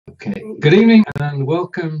Okay, good evening and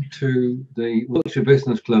welcome to the Wiltshire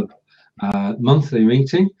Business Club monthly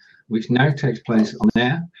meeting, which now takes place on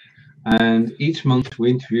air. And each month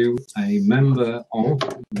we interview a member of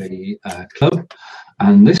the club.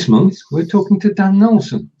 And this month we're talking to Dan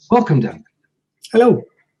Knowlson. Welcome, Dan. Hello.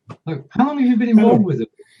 Hello. How long have you been involved with the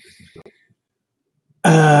Business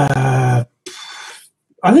Club?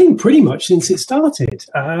 I think pretty much since it started.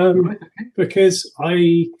 Right, okay. Because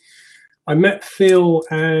I met Phil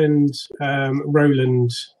and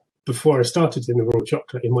Roland before I started in the Royal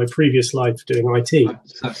Chocolate in my previous life doing IT.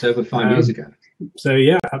 That's over 5 years ago. So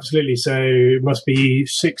yeah, absolutely. So it must be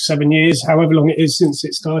 6-7 years, however long it is since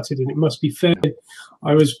it started, and it must be fair.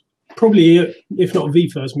 I was probably, if not the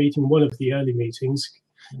first meeting, one of the early meetings,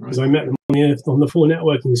 because I met them on the 4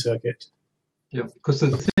 networking circuit. Yeah, because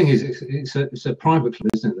the thing is, it's a private club,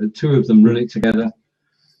 isn't it? The two of them run it together,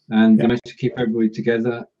 and they manage to keep everybody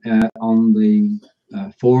together on the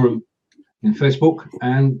forum in Facebook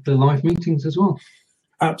and the live meetings as well.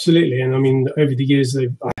 Absolutely, and I mean, over the years,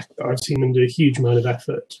 I've seen them do a huge amount of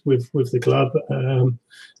effort with the club,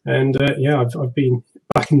 yeah, I've been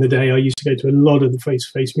back in the day. I used to go to a lot of the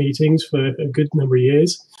face-to-face meetings for a good number of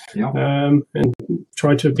years, and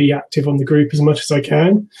try to be active on the group as much as I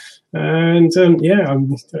can. And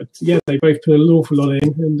they both put an awful lot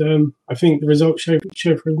in, and I think the results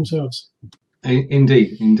show for themselves.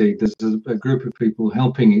 Indeed, there's a group of people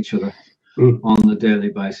helping each other on a daily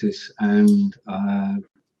basis, and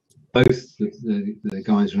both the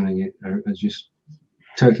guys running it are just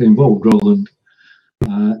totally involved. Roland,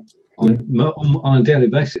 on a daily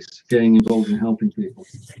basis, getting involved in helping people.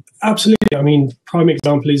 Absolutely. I mean, prime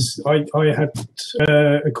example is I had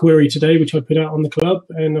a query today which I put out on the club,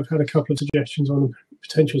 and I've had a couple of suggestions on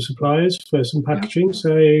potential suppliers for some packaging. Yeah.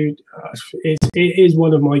 So it is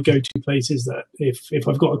one of my go-to places that if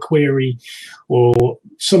I've got a query or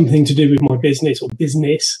something to do with my business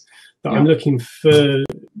that I'm looking for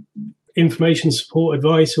information, support,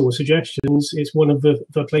 advice or suggestions, it's one of the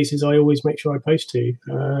places I always make sure I post to,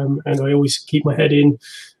 and I always keep my head in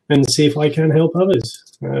and see if I can help others.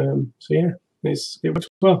 So yeah, it works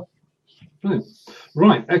well. Brilliant.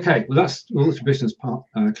 Right, okay, well that's the Wiltshire Business Club,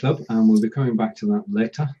 and we'll be coming back to that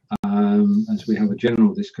later as we have a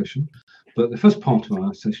general discussion. But the first part of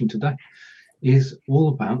our session today is all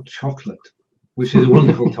about chocolate, which is a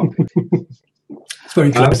wonderful topic. It's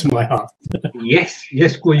very close to my heart. Yes,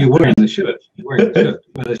 well, you're wearing the shirt. Where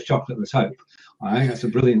there's chocolate, there's hope. I think that's a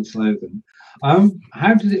brilliant slogan.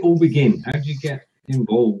 How did it all begin? How did you get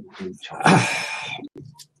involved with chocolate?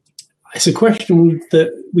 It's a question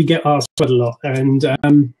that we get asked quite a lot, and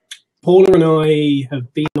Paula and I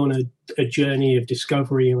have been on a journey of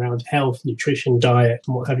discovery around health, nutrition, diet,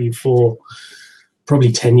 and what have you for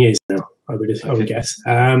probably 10 years now, I would guess.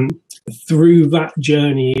 Through that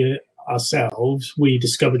journey ourselves, we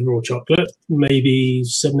discovered raw chocolate maybe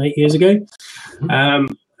 7-8 years ago,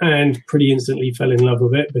 and pretty instantly fell in love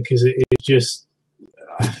with it because it is just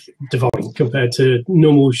divine compared to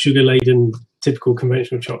normal sugar-laden, typical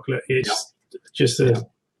conventional chocolate. It's just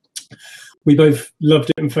we both loved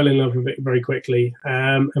it and fell in love with it very quickly,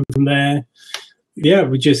 and from there,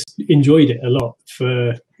 we just enjoyed it a lot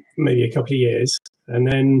for maybe a couple of years, and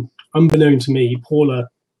then unbeknown to me, Paula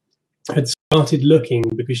had started looking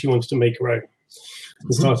because she wanted to make her own,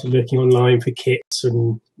 and started looking online for kits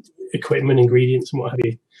and equipment, ingredients, and what have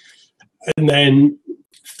you. And then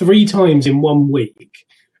 3 times in 1 week,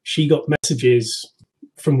 she got messages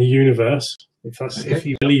from the universe, if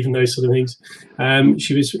you believe in those sort of things.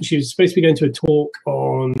 She was supposed to be going to a talk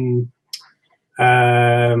on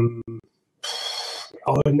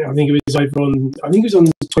I think it was on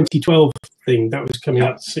the 2012 thing that was coming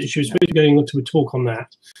up. So she was supposed to be going on to a talk on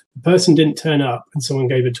that. The person didn't turn up, and someone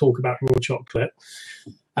gave a talk about raw chocolate.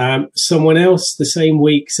 Someone else the same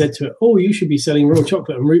week said to her, "Oh, you should be selling raw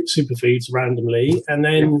chocolate and root superfoods randomly." And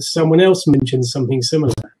then someone else mentioned something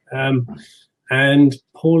similar. And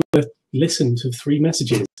Paula listened to 3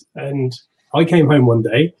 messages. And I came home one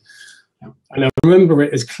day, and I remember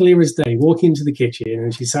it as clear as day, walking into the kitchen,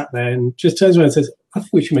 and she sat there and just turns around and says, "I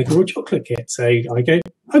think we should make a raw chocolate kit." So I go,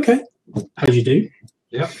 "Okay, as you do."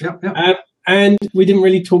 And we didn't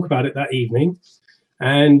really talk about it that evening.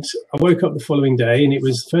 And I woke up the following day, and it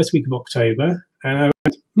was the first week of October, and I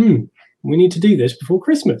went, we need to do this before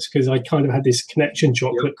Christmas, because I kind of had this connection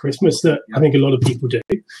chocolate Christmas that I think a lot of people do.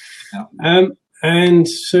 And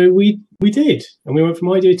so we did, and we went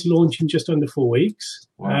from idea to launch in just under 4 weeks.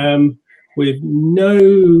 With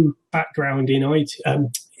no background in IT,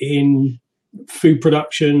 in food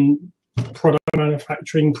production, product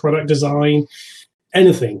manufacturing, product design,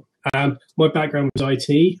 anything. My background was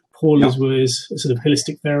IT. Paula's was sort of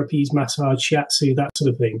holistic therapies, massage, shiatsu, that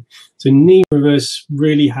sort of thing. So neither of us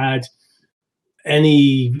really had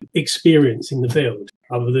any experience in the field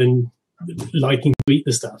other than liking to eat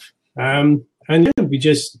the stuff. And yeah, we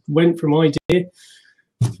just went from idea.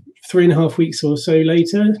 3.5 weeks or so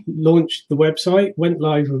later, launched the website, went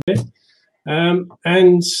live with it,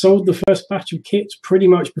 and sold the first batch of kits pretty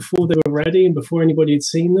much before they were ready and before anybody had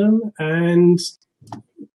seen them, and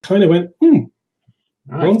kind of went, we're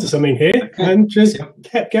onto something here, and just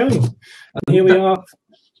kept going. And here we are.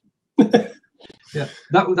 Yeah,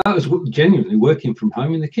 that was genuinely working from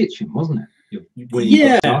home in the kitchen, wasn't it? When you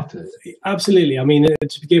got started. Absolutely. I mean,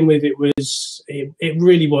 to begin with, it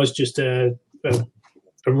really was just a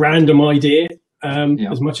random idea,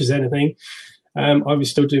 as much as anything. I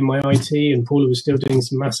was still doing my IT, and Paula was still doing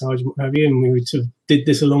some massage and what have you, and we sort of did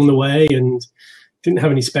this along the way, and didn't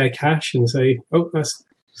have any spare cash, and say,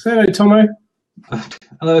 say hello, Tomo.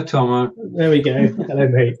 Hello, Tomo. There we go. Hello,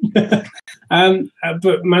 mate.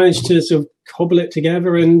 But managed to sort of cobble it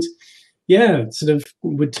together, and sort of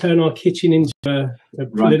would turn our kitchen into a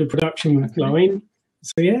little production line.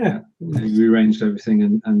 So you rearranged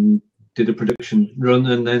everything and did a production run,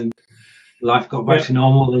 and then life got back to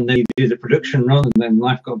normal, and then you did a production run, and then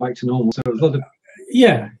life got back to normal. So it was a lot of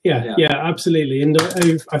absolutely. And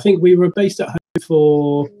I think we were based at home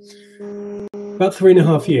for about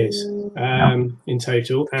 3.5 years in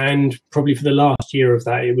total, and probably for the last year of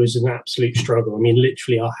that, it was an absolute struggle. I mean,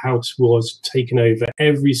 literally, our house was taken over.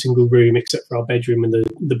 Every single room except for our bedroom and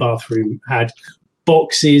the bathroom had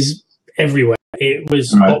boxes everywhere. It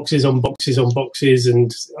was boxes on boxes on boxes,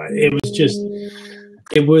 and it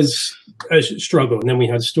was a struggle. And then we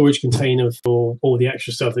had a storage container for all the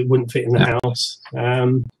extra stuff that wouldn't fit in the house. I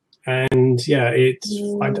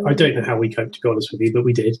don't know how we coped, to be honest with you, but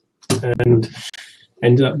we did, and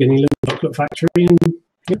ended up getting a little chocolate factory.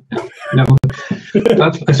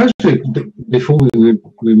 Essentially, before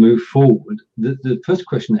we move forward, the first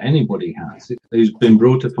question that anybody has, who's been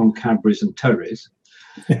brought up on Cadbury's and Terry's,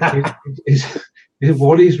 is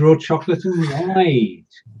what is raw chocolate and why?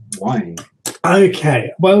 Why?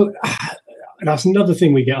 Okay, well, that's another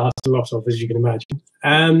thing we get asked a lot of, as you can imagine.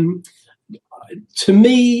 To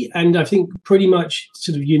me, and I think pretty much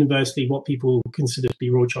sort of universally, what people consider to be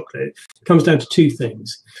raw chocolate comes down to two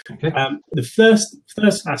things. Okay. The first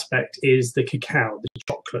aspect is the cacao, the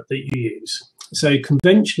chocolate that you use. So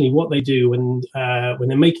conventionally, what they do when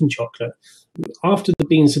they're making chocolate, after the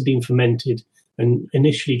beans have been fermented and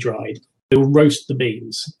initially dried, they'll roast the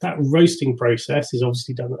beans. That roasting process is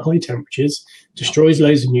obviously done at high temperatures, destroys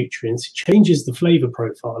loads of nutrients, changes the flavor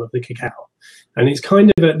profile of the cacao. And it's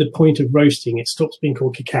kind of at the point of roasting, it stops being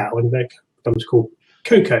called cacao and then becomes called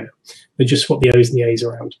cocoa. They just swap the O's and the A's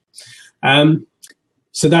around.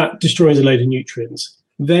 So that destroys a load of nutrients.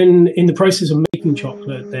 Then in the process of making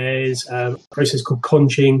chocolate, there's a process called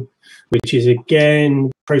conching, which is again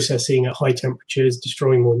processing at high temperatures,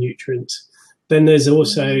 destroying more nutrients. Then there's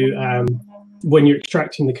also when you're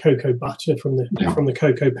extracting the cocoa butter from the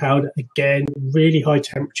cocoa powder, again, really high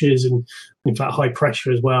temperatures and in fact high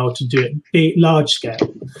pressure as well to do it big, large scale.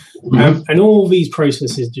 And all these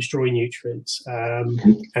processes destroy nutrients.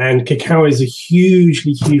 And cacao is a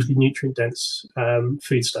hugely nutrient dense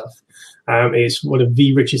foodstuff. It's one of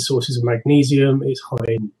the richest sources of magnesium. It's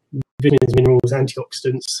high in vitamins, minerals,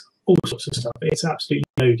 antioxidants, all sorts of stuff. It's absolutely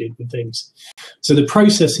loaded with things. So the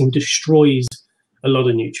processing destroys a lot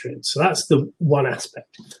of nutrients. So that's the one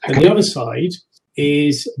aspect. And the other side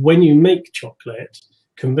is when you make chocolate,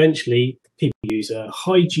 conventionally people use a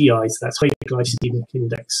high GI, so that's high glycemic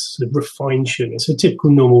index, sort of refined sugar, so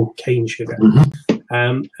typical normal cane sugar.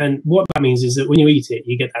 And what that means is that when you eat it,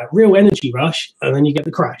 you get that real energy rush, and then you get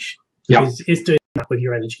the crash. It's doing that with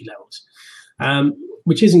your energy levels,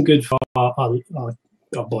 which isn't good for our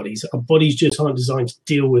bodies. Our bodies just aren't designed to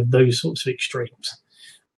deal with those sorts of extremes.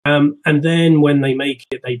 And then when they make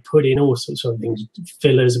it, they put in all sorts of things,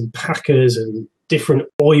 fillers and packers and different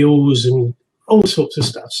oils and all sorts of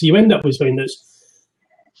stuff. So you end up with something that's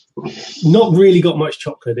not really got much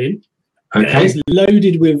chocolate in. It's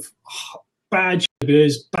loaded with bad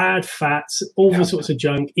sugars, bad fats, all the sorts of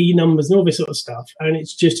junk, E numbers and all this sort of stuff. And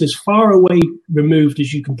it's just as far away removed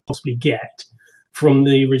as you can possibly get from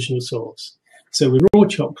the original source. So with raw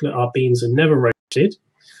chocolate, our beans are never roasted.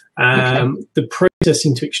 The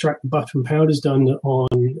processing to extract the butter and powder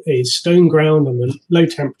is stone ground on the low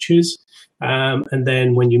temperatures. And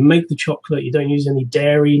then when you make the chocolate, you don't use any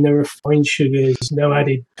dairy, no refined sugars, no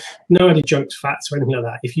added junks, fats, or anything like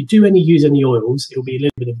that. If you do use any oils, it'll be a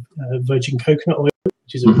little bit of virgin coconut oil,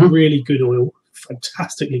 which is a really good oil,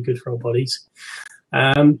 fantastically good for our bodies.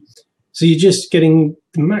 So you're just getting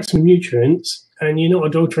the maximum nutrients, and you're not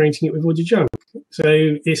adulterating it with all the junk.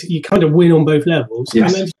 So you kind of win on both levels.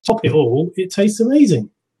 Yes. And then to top it all, it tastes amazing.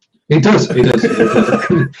 It does.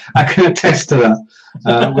 I can attest to that.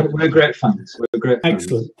 We're great fans.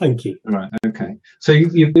 Excellent. Thank you. Right. Okay. So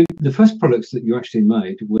the first products that you actually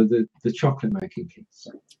made were the chocolate making kits.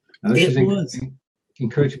 It was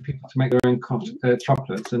encouraging people to make their own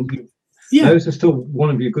chocolates, and those are still one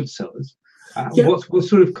of your good sellers. What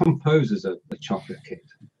sort of composes a chocolate kit?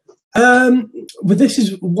 Well, this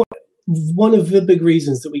is one of the big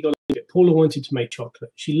reasons that we got it. Paula wanted to make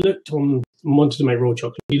chocolate. She wanted to make raw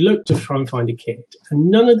chocolate. We looked to try and find a kit, and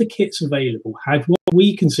none of the kits available had what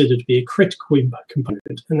we consider to be a critical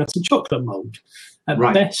component, and that's a chocolate mold. At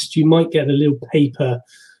best, you might get a little paper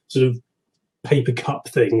cup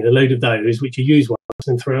thing, a load of those, which you use once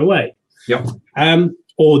and throw away. Yep.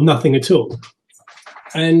 Or nothing at all.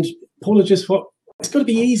 And Paula just thought, it's got to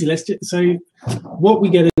be easy. Let's do so. What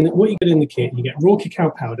you get in the kit, you get raw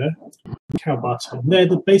cacao powder, cacao butter.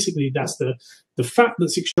 Basically that's the fat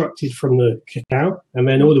that's extracted from the cacao, and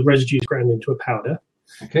then all the residues ground into a powder.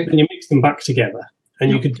 Okay. And you mix them back together,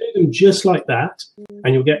 and you could do them just like that,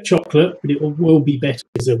 and you'll get chocolate, but it will be better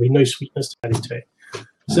because there'll be no sweetness to add into it.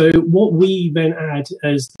 So what we then add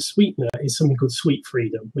as the sweetener is something called Sweet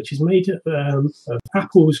Freedom, which is made of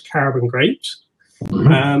apples, carob, and grapes.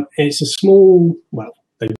 Mm-hmm. It's a small, well,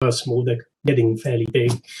 they were small, they're getting fairly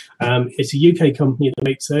big. It's a UK company that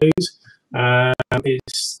makes those.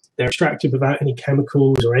 They're extracted without any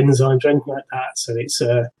chemicals or enzymes or anything like that. So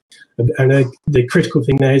the critical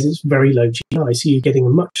thing there is it's very low GI, so you're getting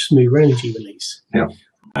a much smoother energy release. Yeah.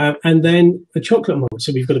 And then a chocolate mold.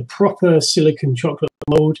 So we've got a proper silicon chocolate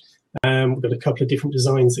mold. We've got a couple of different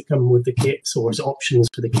designs that come with the kits or as options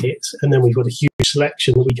for the kits. And then we've got a huge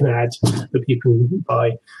selection that we can add that people can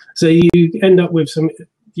buy. So you end up with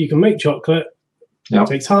you can make chocolate. It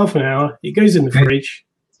takes half an hour. It goes in the fridge.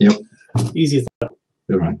 Yep. Easy as that.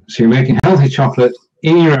 All right. So you're making healthy chocolate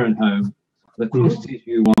in your own home, the quantities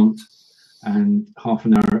you want, and half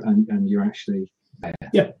an hour, and you're actually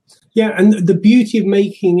there. Yeah. And the beauty of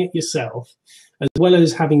making it yourself, as well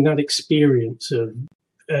as having that experience of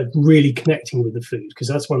really connecting with the food, because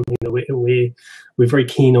that's one thing that we're very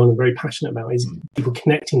keen on and very passionate about, is people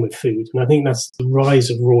connecting with food. And I think that's the rise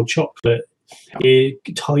of raw chocolate. It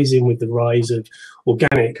ties in with the rise of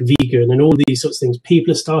organic, vegan, and all these sorts of things.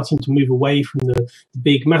 People are starting to move away from the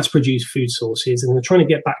big mass-produced food sources, and they're trying to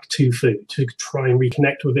get back to food to try and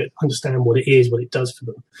reconnect with it, understand what it is, what it does for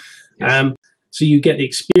them. Yes. So you get the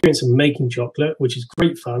experience of making chocolate, which is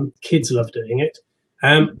great fun. Kids love doing it.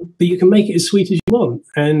 But you can make it as sweet as you want.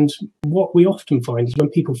 And what we often find is when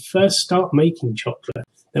people first start making chocolate,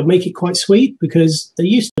 they'll make it quite sweet because they're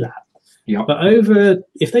used to that. Yep. But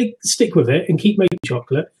if they stick with it and keep making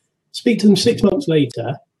chocolate, speak to them 6 months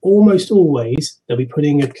later, almost always they'll be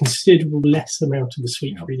putting a considerable less amount of the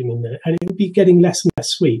Sweet Freedom in there, and it will be getting less and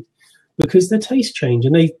less sweet because their taste change,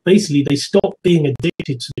 and they stop being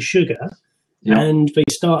addicted to the sugar, and they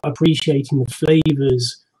start appreciating the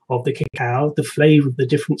flavors of the cacao, the flavor of the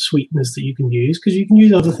different sweeteners that you can use, because you can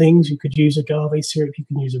use other things. You could use agave syrup, you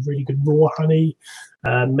can use a really good raw honey,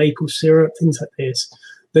 maple syrup, things like this.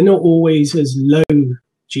 They're not always as low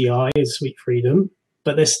GI as Sweet Freedom,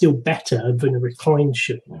 but they're still better than a refined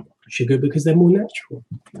sugar because they're more natural.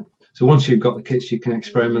 So once you've got the kits, you can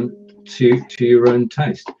experiment to your own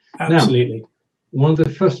taste. Absolutely. Now, one of the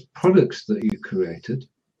first products that you created,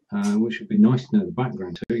 which would be nice to know the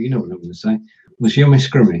background to, you know what I'm going to say, was Yummy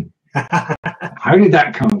Scrummy. How did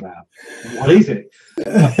that come about? What is it?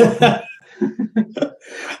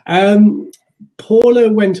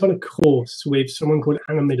 Paula went on a course with someone called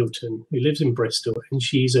Anna Middleton, who lives in Bristol, and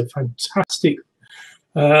she's a fantastic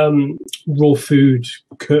raw food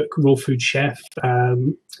cook, raw food chef,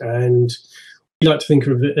 and we like to think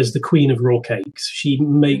of it as the queen of raw cakes. She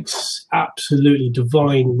makes absolutely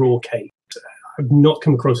divine raw cakes. I've not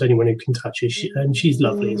come across anyone who can touch it, and she's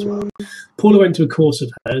lovely as well. Paula went to a course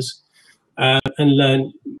of hers and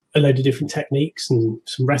learned a load of different techniques and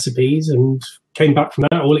some recipes, and came back from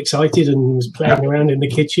that all excited and was playing around in the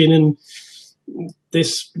kitchen, and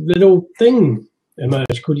this little thing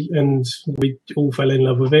emerged, and we all fell in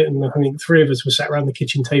love with it. And I think 3 of us were sat around the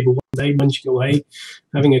kitchen table one day, munching away,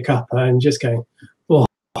 having a cuppa, and just going, oh,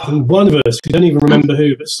 and one of us, we don't even remember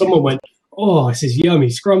who, but someone went, oh, this is yummy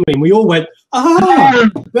scrummy, and we all went,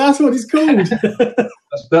 that's what it's called.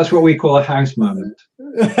 That's what we call a house moment.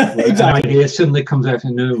 Exactly. An idea suddenly comes out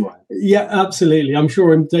of nowhere. Yeah, absolutely. I'm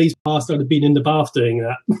sure in days past I'd have been in the bath doing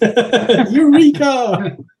that.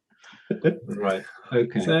 Eureka! Right.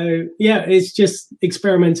 Okay. So yeah, it's just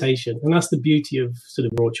experimentation, and that's the beauty of sort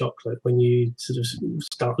of raw chocolate. When you sort of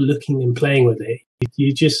start looking and playing with it,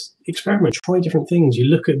 you just experiment, try different things. You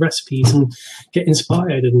look at recipes and get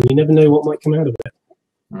inspired, and you never know what might come out of it.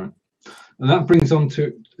 Right. And that brings on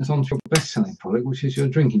to your best-selling product, which is your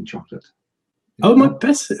drinking chocolate. Oh, my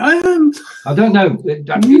best! I don't know. It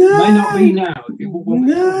may not be now.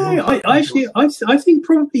 I think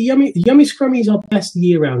probably Yummy Scrummy is our best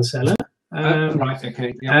year-round seller. Right.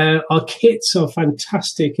 Okay. Yeah. Our kits are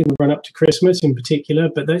fantastic in the run-up to Christmas, in particular,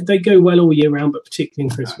 but they go well all year round, but particularly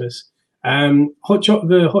in Christmas. The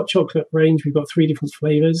hot chocolate range, we've got 3 different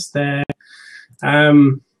flavors there,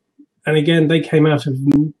 and again, they came out of.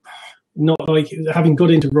 Not like having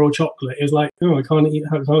got into raw chocolate, it was like, oh, I can't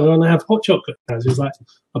have hot chocolate now. So it was like,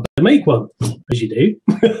 I better make one, as you do.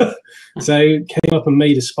 So came up and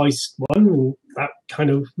made a spiced one, and that kind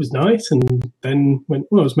of was nice. And then went,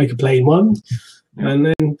 well, let's make a plain one. Yeah. And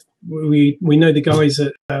then we know the guys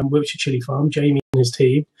at Wiltshire Chili Farm, Jamie and his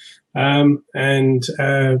team, and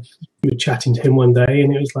we were chatting to him one day,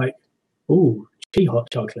 and it was like, oh, chili hot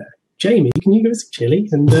chocolate. Jamie, can you give us a chili?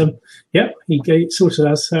 And he sorted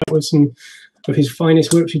us out with some of his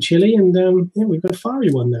finest Wiltshire chili, and we've got a fiery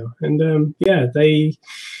one now. And they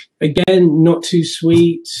again not too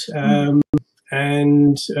sweet, and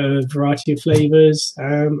a variety of flavors,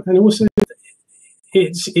 and also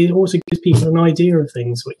it also gives people an idea of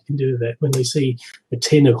things, what you can do with it when they see a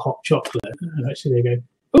tin of hot chocolate. And actually, they go,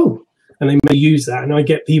 oh, and they may use that. And I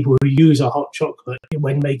get people who use a hot chocolate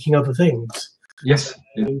when making other things. Yes.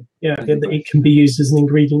 It can be used as an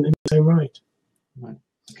ingredient in its own right. Right.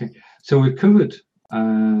 Okay. So we've covered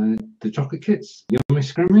the chocolate kits, Yummy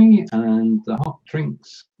Scrummy, and the hot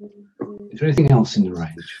drinks. Is there anything else in the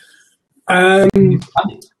range?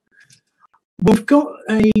 We've got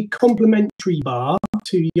a complimentary bar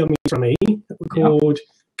to Yummy Scrummy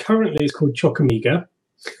currently it's called Chocamiga.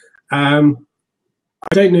 I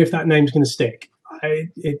don't know if that name's going to stick.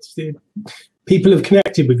 People have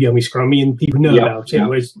connected with Yummy Scrummy and people know about it,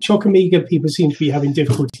 whereas Chocamiga people seem to be having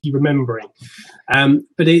difficulty remembering.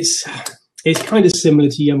 But it's kind of similar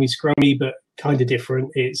to Yummy Scrummy, but kind of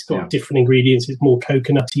different. It's got different ingredients. It's more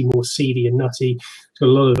coconutty, more seedy and nutty. It's got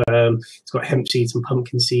a lot of it's got hemp seeds and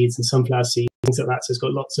pumpkin seeds and sunflower seeds, things like that. So it's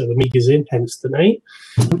got lots of omegas in, hence the name.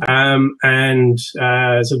 And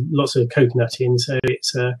there's lots of coconut in, so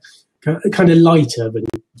it's kind of lighter than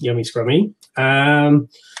Yummy Scrummy.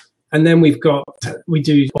 And then we do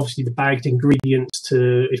obviously the bagged ingredients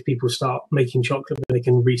to, if people start making chocolate, they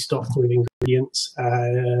can restock with ingredients.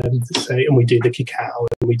 And we do the cacao,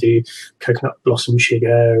 and we do coconut blossom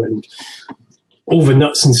sugar, and all the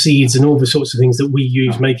nuts and seeds and all the sorts of things that we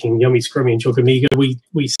use making Yummy Scrummy and Chocamiga,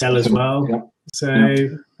 we sell as well. Yeah.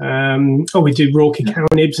 So, we do raw cacao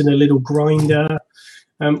nibs in a little grinder,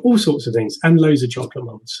 all sorts of things, and loads of chocolate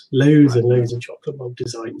molds, loads and loads of chocolate mold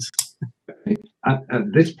designs.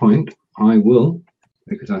 At this point, I will,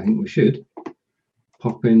 because I think we should,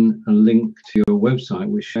 pop in a link to your website,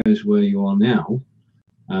 which shows where you are now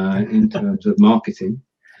in terms of marketing.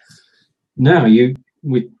 Now, you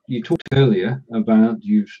talked earlier about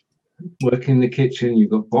you working in the kitchen, you've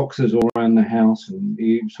got boxes all around the house, and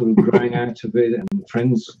you sort of growing out of it, and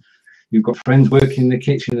you've got friends working in the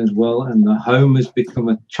kitchen as well, and the home has become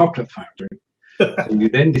a chocolate factory. So you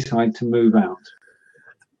then decide to move out.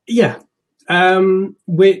 Yeah.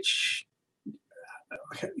 Which,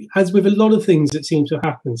 as with a lot of things that seem to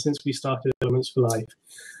happen since we started Elements for Life,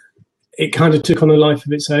 it kind of took on a life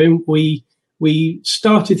of its own. We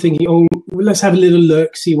started thinking, oh, let's have a little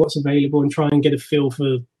look, see what's available, and try and get a feel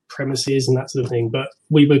for premises and that sort of thing. But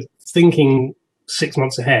we were thinking 6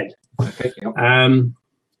 months ahead. Okay, yep.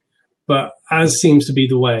 But as seems to be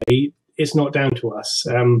the way, it's not down to us.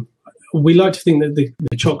 We like to think that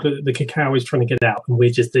the chocolate, the cacao is trying to get out, and we're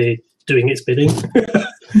just doing its bidding.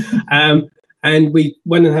 And we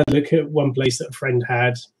went and had a look at one place that a friend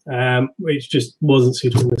had, which just wasn't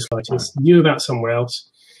suitable in the slightest. Knew about somewhere else,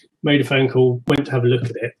 made a phone call, went to have a look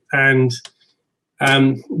at it, and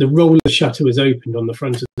the roller shutter was opened on the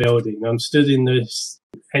front of the building. I'm stood in the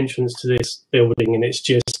entrance to this building, and it's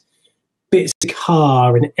just bits of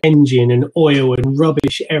car and engine and oil and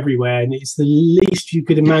rubbish everywhere, and it's the least you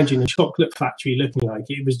could imagine a chocolate factory looking like.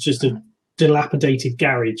 It was just a dilapidated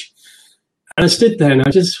garage. And I stood there and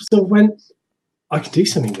I just sort of went, I can do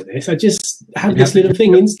something with this. I just had this little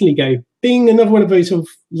thing instantly go, bing, another one of those sort of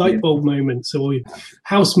light bulb moments or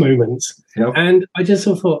house moments. Yep. And I just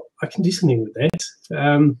sort of thought, I can do something with this.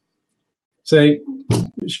 So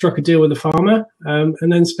struck a deal with a farmer,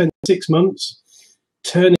 and then spent 6 months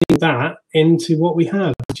turning that into what we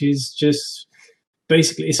have, which is just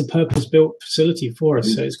basically it's a purpose-built facility for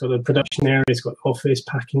us. So it's got a production area, it's got office,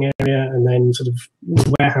 packing area, and then sort of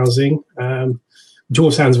warehousing, which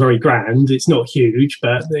all sounds very grand. It's not huge,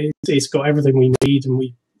 but it's got everything we need.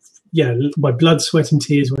 And my blood, sweat, and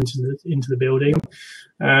tears went into the building.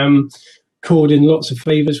 Called in lots of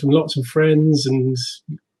favors from lots of friends, and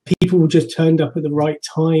people just turned up at the right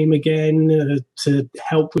time again to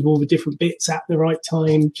help with all the different bits at the right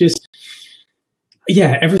time.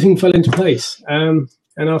 Everything fell into place. And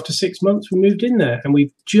after 6 months, we moved in there, and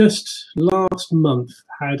we've just last month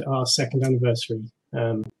had our second anniversary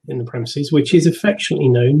in the premises, which is affectionately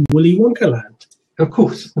known Willy Wonkaland. Of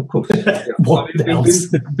course. What else?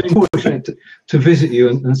 Been fortunate to visit you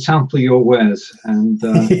and sample your wares, and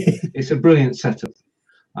it's a brilliant setup.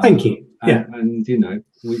 Thank you. And it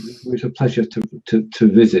was a pleasure to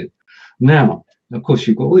visit. Now, of course,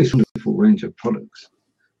 you've got all this wonderful range of products.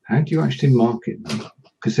 How do you actually market them?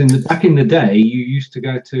 Because back in the day, you used to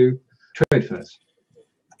go to trade fairs.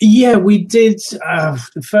 Yeah, we did.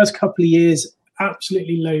 The first couple of years,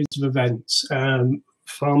 absolutely loads of events.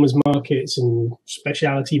 Farmers markets and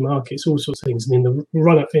specialty markets, all sorts of things. And in the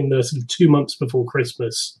run-up in the sort of 2 months before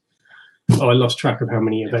Christmas, I lost track of how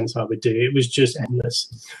many events I would do. It was just endless.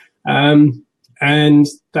 And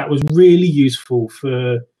that was really useful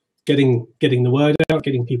for getting the word out,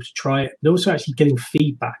 getting people to try it, but also actually getting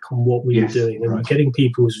feedback on what we were doing, and getting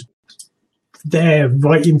people's there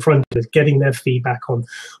right in front of us, getting their feedback on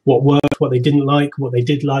what worked, what they didn't like, what they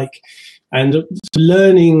did like, and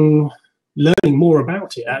learning more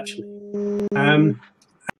about it, actually.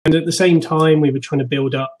 And at the same time, we were trying to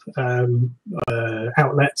build up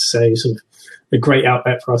outlets. So sort of a great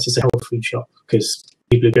outlet for us is a health food shop, because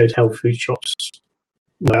people who go to health food shops,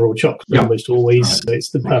 they're all chocolate almost always. Right. So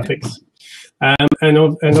it's the perfect. And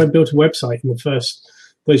I built a website in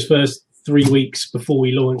those first 3 weeks before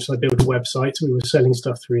we launched. I built a website. So we were selling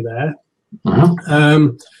stuff through there.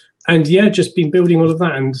 And just been building all of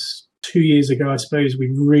that. And 2 years ago, I suppose, we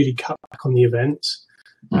really cut back on the events.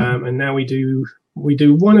 And now we do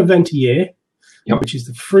one event a year, which is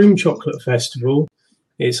the Froome Chocolate Festival.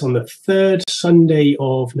 It's on the third Sunday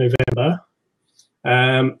of November,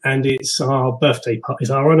 and it's our birthday party.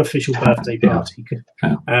 It's our unofficial birthday party,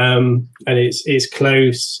 and it's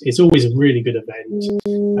close. It's always a really good event.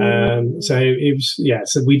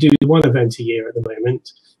 So we do one event a year at the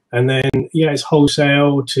moment, and then it's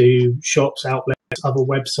wholesale to shops, outlets, other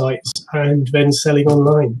websites, and then selling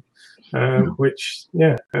online, and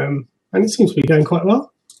it seems to be going quite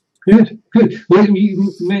well. Good. Well,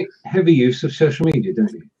 you make heavy use of social media,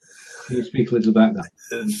 don't you? Can you speak a little about that?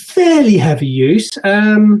 Fairly heavy use.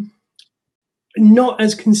 Not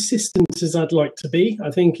as consistent as I'd like to be,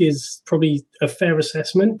 I think, is probably a fair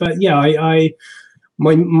assessment. But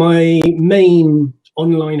my main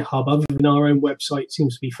online hub, other than our own website,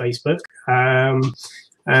 seems to be Facebook,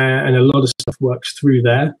 and a lot of stuff works through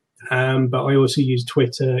there. But I also use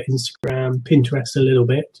Twitter, Instagram, Pinterest a little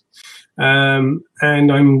bit. And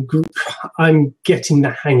I'm getting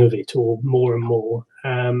the hang of it all more and more.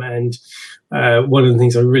 And one of the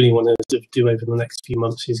things I really want to do over the next few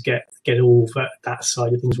months is get all that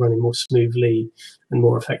side of things running more smoothly and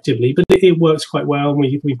more effectively. But it works quite well.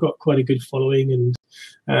 We've got quite a good following,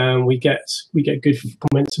 and we get good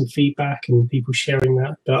comments and feedback and people sharing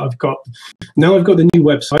that. But I've got the new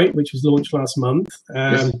website, which was launched last month.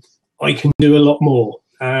 I can do a lot more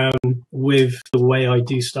with the way I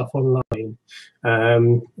do stuff online.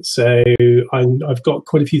 So I've got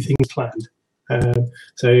quite a few things planned.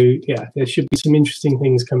 There should be some interesting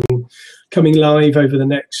things coming live over the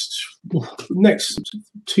next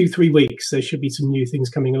 2-3 weeks. There should be some new things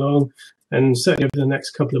coming along, and certainly over the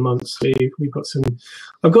next couple of months,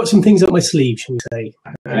 I've got some things up my sleeve, shall we say,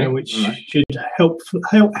 which should help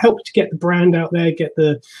to get the brand out there, get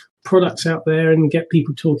the products out there, and get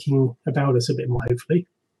people talking about us a bit more, hopefully.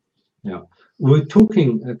 Yeah, we were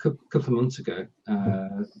talking a couple of months ago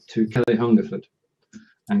to Kelly Hungerford,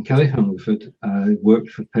 and Kelly Hungerford worked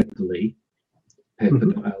for Paper.li,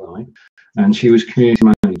 and she was community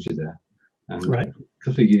manager there. And a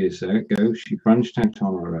couple of years ago, she branched out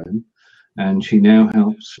on her own, and she now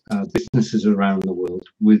helps businesses around the world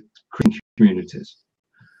with creating communities.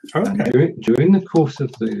 And during the course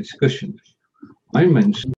of the discussion, I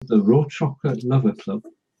mentioned the Raw Chocolate Lover Club,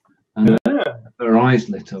 and her eyes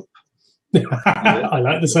lit up. I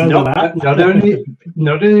like the sound of that.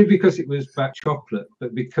 Not only because it was about chocolate,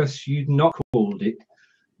 but because you'd not called it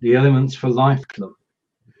the Elements for Life Club.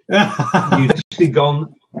 You'd actually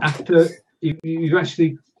gone after, you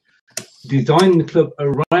actually designed the club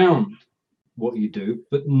around what you do,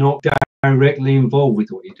 but not directly involved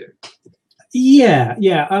with what you do. Yeah,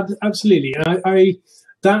 absolutely. I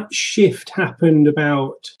that shift happened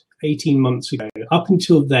about 18 months ago. Up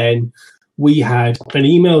until then, we had an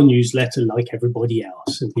email newsletter like everybody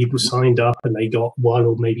else, and people signed up and they got one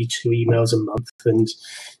or maybe two emails a month, and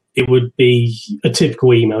it would be a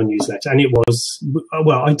typical email newsletter. And it was,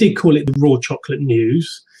 well, I did call it the Raw Chocolate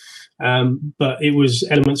News, but it was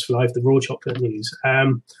Elements for Life, the Raw Chocolate News.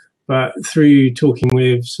 But through talking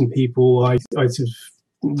with some people,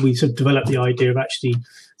 we sort of developed the idea of actually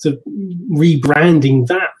sort of rebranding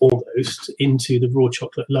that almost into the Raw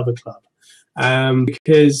Chocolate Lover Club.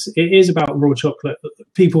 Because it is about raw chocolate,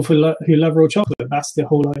 people who love raw chocolate. That's the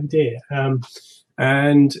whole idea.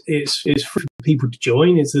 And it's free for people to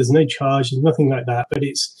join. There's no charge, there's nothing like that. But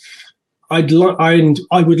I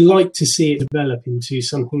would like to see it develop into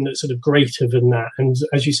something that's sort of greater than that. And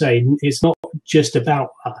as you say, it's not just about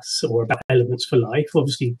us or about Elements for Life.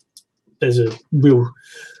 Obviously, there's a real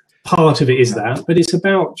part of it is that, but it's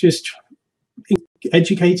about just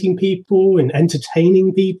educating people and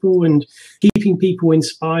entertaining people and keeping people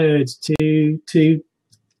inspired to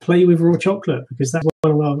play with raw chocolate, because that's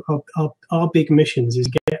one of our big missions, is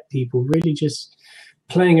get people really just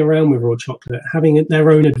playing around with raw chocolate, having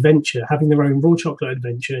their own adventure, having their own raw chocolate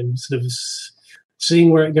adventure, and sort of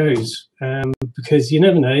seeing where it goes. Because you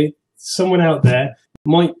never know, someone out there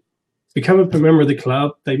might become a member of the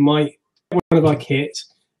club, they might get one of our kits,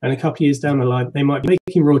 and a couple of years down the line, they might be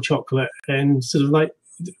making raw chocolate and sort of like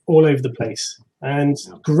all over the place. And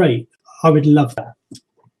great, I would love that.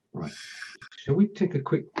 Right. Shall we take a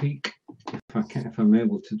quick peek, if I'm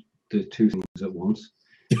able to do two things at once?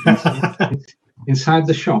 Inside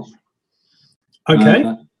the shop. Okay.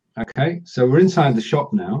 Okay, so we're inside the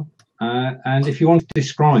shop now. And if you want to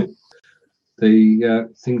describe the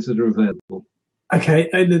things that are available. Okay,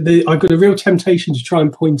 I've got a real temptation to try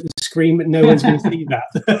and point at the screen, but no one's going to see that.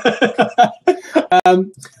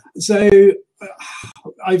 So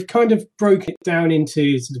I've kind of broke it down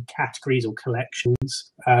into sort of categories or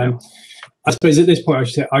collections. I suppose at this point I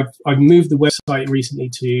should say I've moved the website recently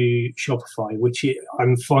to Shopify, which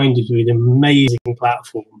I'm finding to be an amazing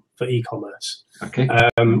platform for e-commerce. Okay.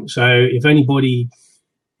 So if anybody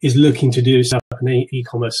is looking to do an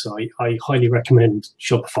e-commerce site, I highly recommend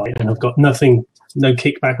Shopify, and I've got no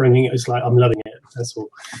kickback or anything. It's like I'm loving it. That's all.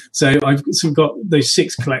 So I've sort of got those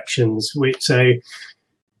 6 collections, which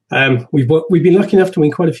we've been lucky enough to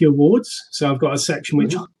win quite a few awards. So I've got a section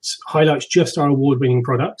which highlights just our award-winning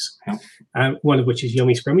products, one of which is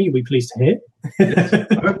Yummy Scrummy. You'll be pleased to hear. Yes,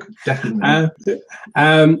 definitely.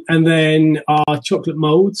 And then our chocolate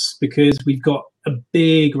molds, because we've got a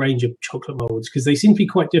big range of chocolate molds, because they seem to be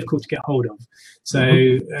quite difficult to get hold of. So,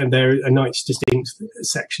 and they're a nice distinct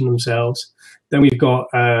section themselves. Then we've got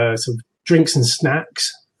sort of drinks and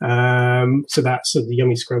snacks. So that's sort of the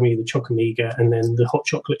Yummy Scrummy, the Chocomega, and then the hot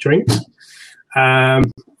chocolate drinks. I'm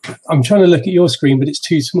trying to look at your screen, but it's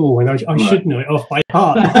too small, and I should know it off by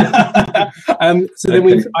heart. So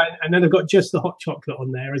then and then I've got just the hot chocolate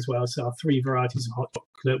on there as well. So our 3 varieties of hot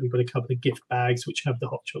chocolate. We've got a couple of gift bags which have the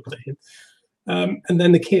hot chocolate in. And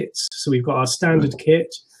then the kits. So we've got our standard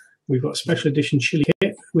kit. We've got a special edition chili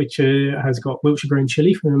kit, which has got Wiltshire grown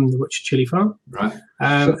chili from the Wiltshire Chili Farm. Right.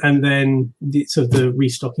 And then the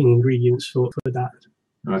restocking ingredients for that.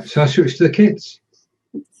 Right. So I switch to the kits.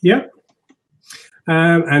 Yeah.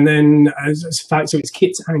 And then as a fact, so it's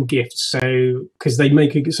kits and gifts. So because they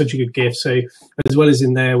make such a good gift. So as well as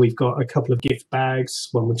in there, we've got a couple of gift bags.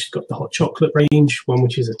 One which has got the hot chocolate range. One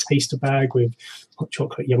which is a taster bag with hot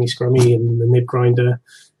chocolate, Yummy Scrummy, and the nib grinder.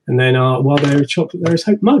 And then while there is chocolate, there is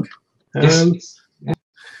Hope mug. Yes.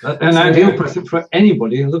 An ideal present for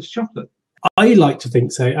anybody who loves chocolate. I like to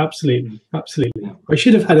think so. Absolutely. Yeah. I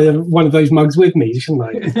should have had one of those mugs with me, shouldn't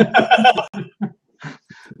I?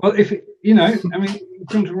 Well, every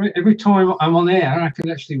time I'm on air, I can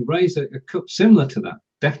actually raise a cup similar to that.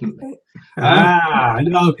 Definitely.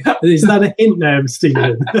 No, is that a hint there,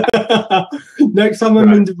 Stephen? Next time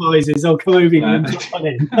I'm in devices, I'll come over here and drop one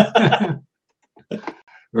in.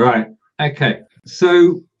 Right. Okay.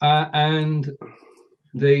 So, and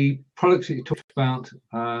the products that you talked about,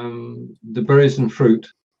 the berries and fruit.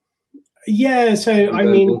 Yeah. So,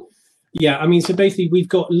 so basically we've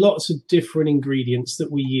got lots of different ingredients that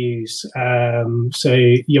we use. So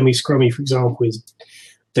Yummy Scrummy, for example, is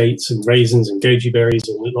dates and raisins and goji berries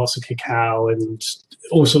and lots of cacao and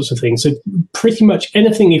all sorts of things. So pretty much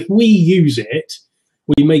anything, if we use it,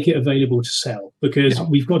 we make it available to sell, because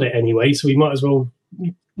we've got it anyway. So we might as well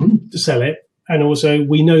sell it. And also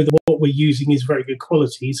we know that what we're using is very good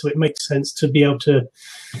quality. So it makes sense to be able to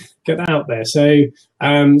get that out there. So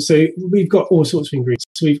so we've got all sorts of ingredients.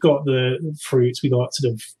 So we've got the fruits, we've got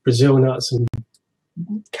sort of Brazil nuts and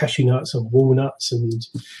cashew nuts and walnuts and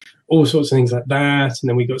all sorts of things like that. And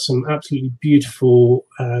then we've got some absolutely beautiful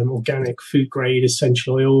organic food grade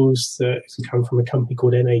essential oils that come from a company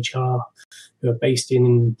called NHR, who are based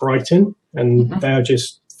in Brighton, and they are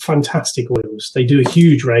just fantastic oils. They do a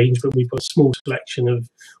huge range, but we've got a small selection of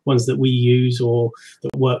ones that we use or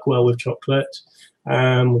that work well with chocolate.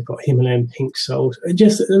 We've got Himalayan pink salt,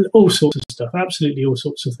 just all sorts of stuff, absolutely all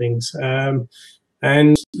sorts of things.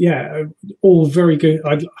 And yeah, all very good.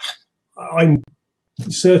 I'm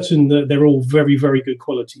certain that they're all very, very good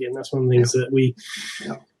quality, and that's one of the things that we,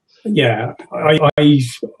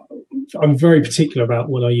 I'm very particular about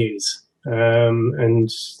what I use. And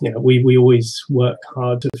you know, we always work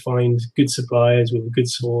hard to find good suppliers with a good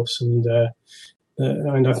source, and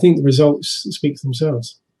I think the results speak for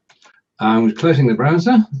themselves. We're closing the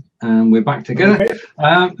browser and we're back together. Okay.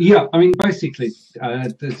 Yeah, I mean, basically,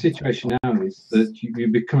 the situation now is that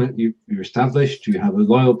you're established, you have a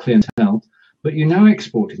loyal clientele, but you're now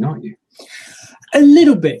exporting, aren't you? A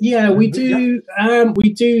little bit, yeah. We do.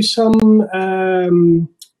 We do some.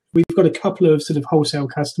 We've got a couple of sort of wholesale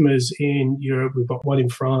customers in Europe. We've got one in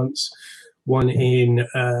France, one in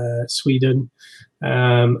Sweden,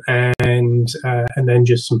 and then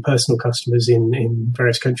just some personal customers in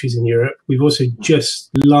various countries in Europe. We've also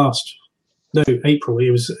just April.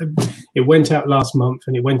 It went out last month,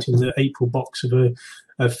 and it went in the April box of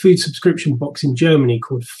a food subscription box in Germany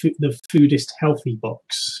called the Foodist Healthy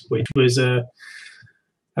Box, which was a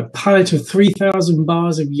pallet of 3,000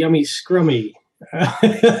 bars of yummy scrummy.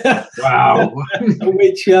 Wow.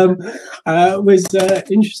 Which was an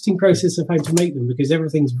interesting process of how to make them, because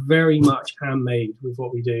everything's very much handmade with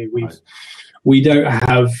what we do. We don't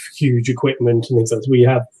have huge equipment and things like that. We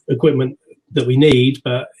have equipment that we need,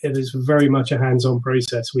 but it is very much a hands-on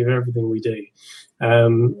process with everything we do.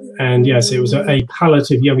 And yes, it was a pallet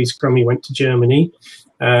of yummy scrummy went to Germany,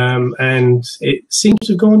 and it seems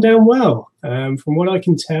to have gone down well, from what I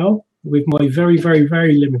can tell with my very, very,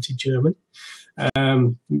 very limited German.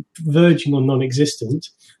 Verging on non-existent,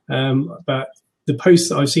 but the posts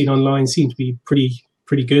that I've seen online seem to be pretty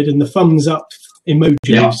good, and the thumbs up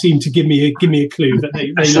emoji seem to give me a clue that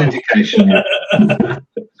they like. Indication.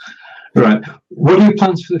 Right. What are your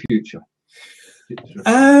plans for the future?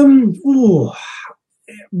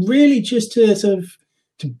 Really, just to sort of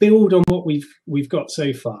to build on what we've got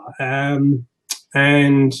so far.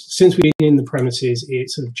 And since we've been in the premises, it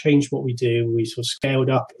sort of changed what we do. We sort of scaled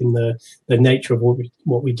up in the nature of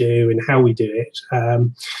what we do and how we do it.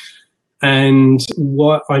 And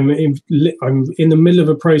what I'm in the middle of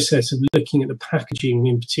a process of looking at the packaging,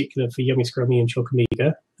 in particular for Yummy Scrummy and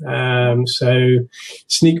Chocomega. So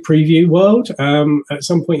sneak preview world. At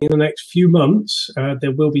some point in the next few months,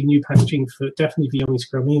 there will be new packaging for definitely for Yummy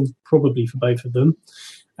Scrummy and probably for both of them,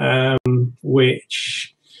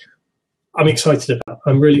 which I'm excited about.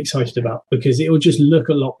 I'm really excited about, because it will just look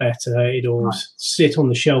a lot better. It'll sit on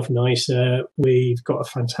the shelf nicer. We've got a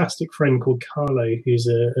fantastic friend called Carlo, who's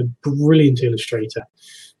a brilliant illustrator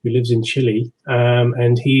who lives in Chile, and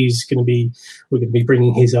we're going to be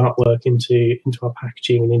bringing his artwork into our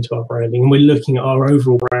packaging and into our branding. And we're looking at our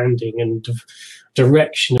overall branding and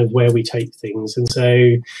direction of where we take things. And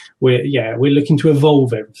so we're looking to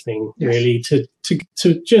evolve everything really to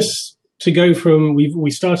go from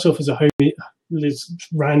we started off as a home, this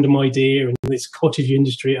random idea and this cottage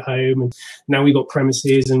industry at home, and now we've got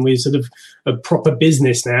premises and we're sort of a proper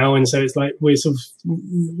business now. And so it's like we're sort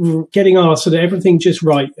of getting our sort of everything just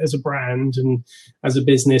right as a brand and as a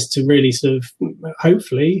business to really sort of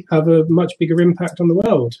hopefully have a much bigger impact on the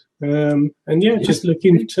world. Just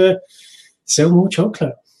looking to sell more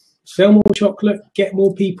chocolate, get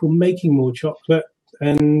more people making more chocolate,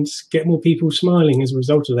 and get more people smiling as a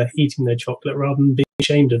result of their eating their chocolate, rather than being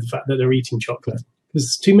ashamed of the fact that they're eating chocolate.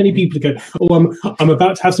 There's too many people who go, "Oh, I'm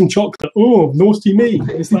about to have some chocolate. Oh, naughty me!"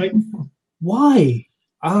 It's like, why?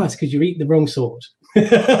 It's because you're eating the wrong sort.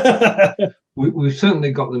 We've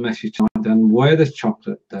certainly got the message right, Dan. Where there's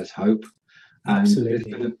chocolate, there's hope. And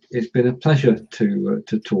absolutely, it's been a pleasure to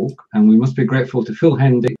talk, and we must be grateful to Phil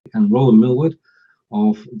Hendy and Roland Millward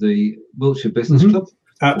of the Wiltshire Business Club.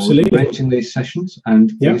 Absolutely, arranging these sessions,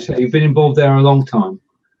 and you say you've been involved there a long time.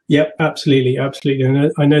 Yep, absolutely.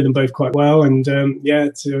 I know them both quite well, and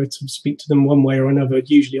to speak to them one way or another,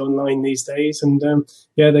 usually online these days, and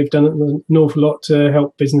they've done an awful lot to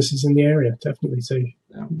help businesses in the area, definitely. So,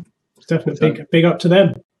 definitely big up to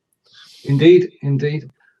them. Indeed.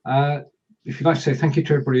 If you'd like to say thank you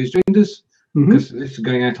to everybody who's joined us, because this is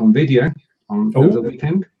going out on video over the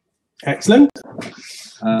weekend. Excellent.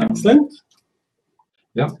 Excellent.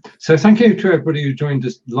 Yeah. So thank you to everybody who joined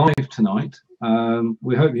us live tonight.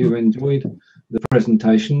 We hope you enjoyed the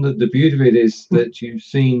presentation. The beauty of it is that you've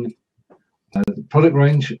seen the product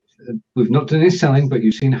range. We've not done any selling, but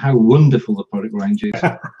you've seen how wonderful the product range is.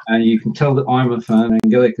 And you can tell that I'm a fan,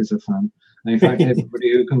 Angelica's a fan. And in fact,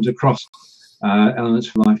 everybody who comes across Elements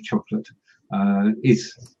for Life chocolate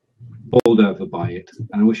is bowled over by it.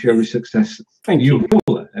 And I wish you every success. Thank you.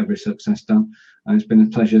 All every success, Dan. And it's been a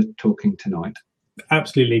pleasure talking tonight.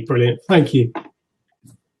 Absolutely brilliant. Thank you.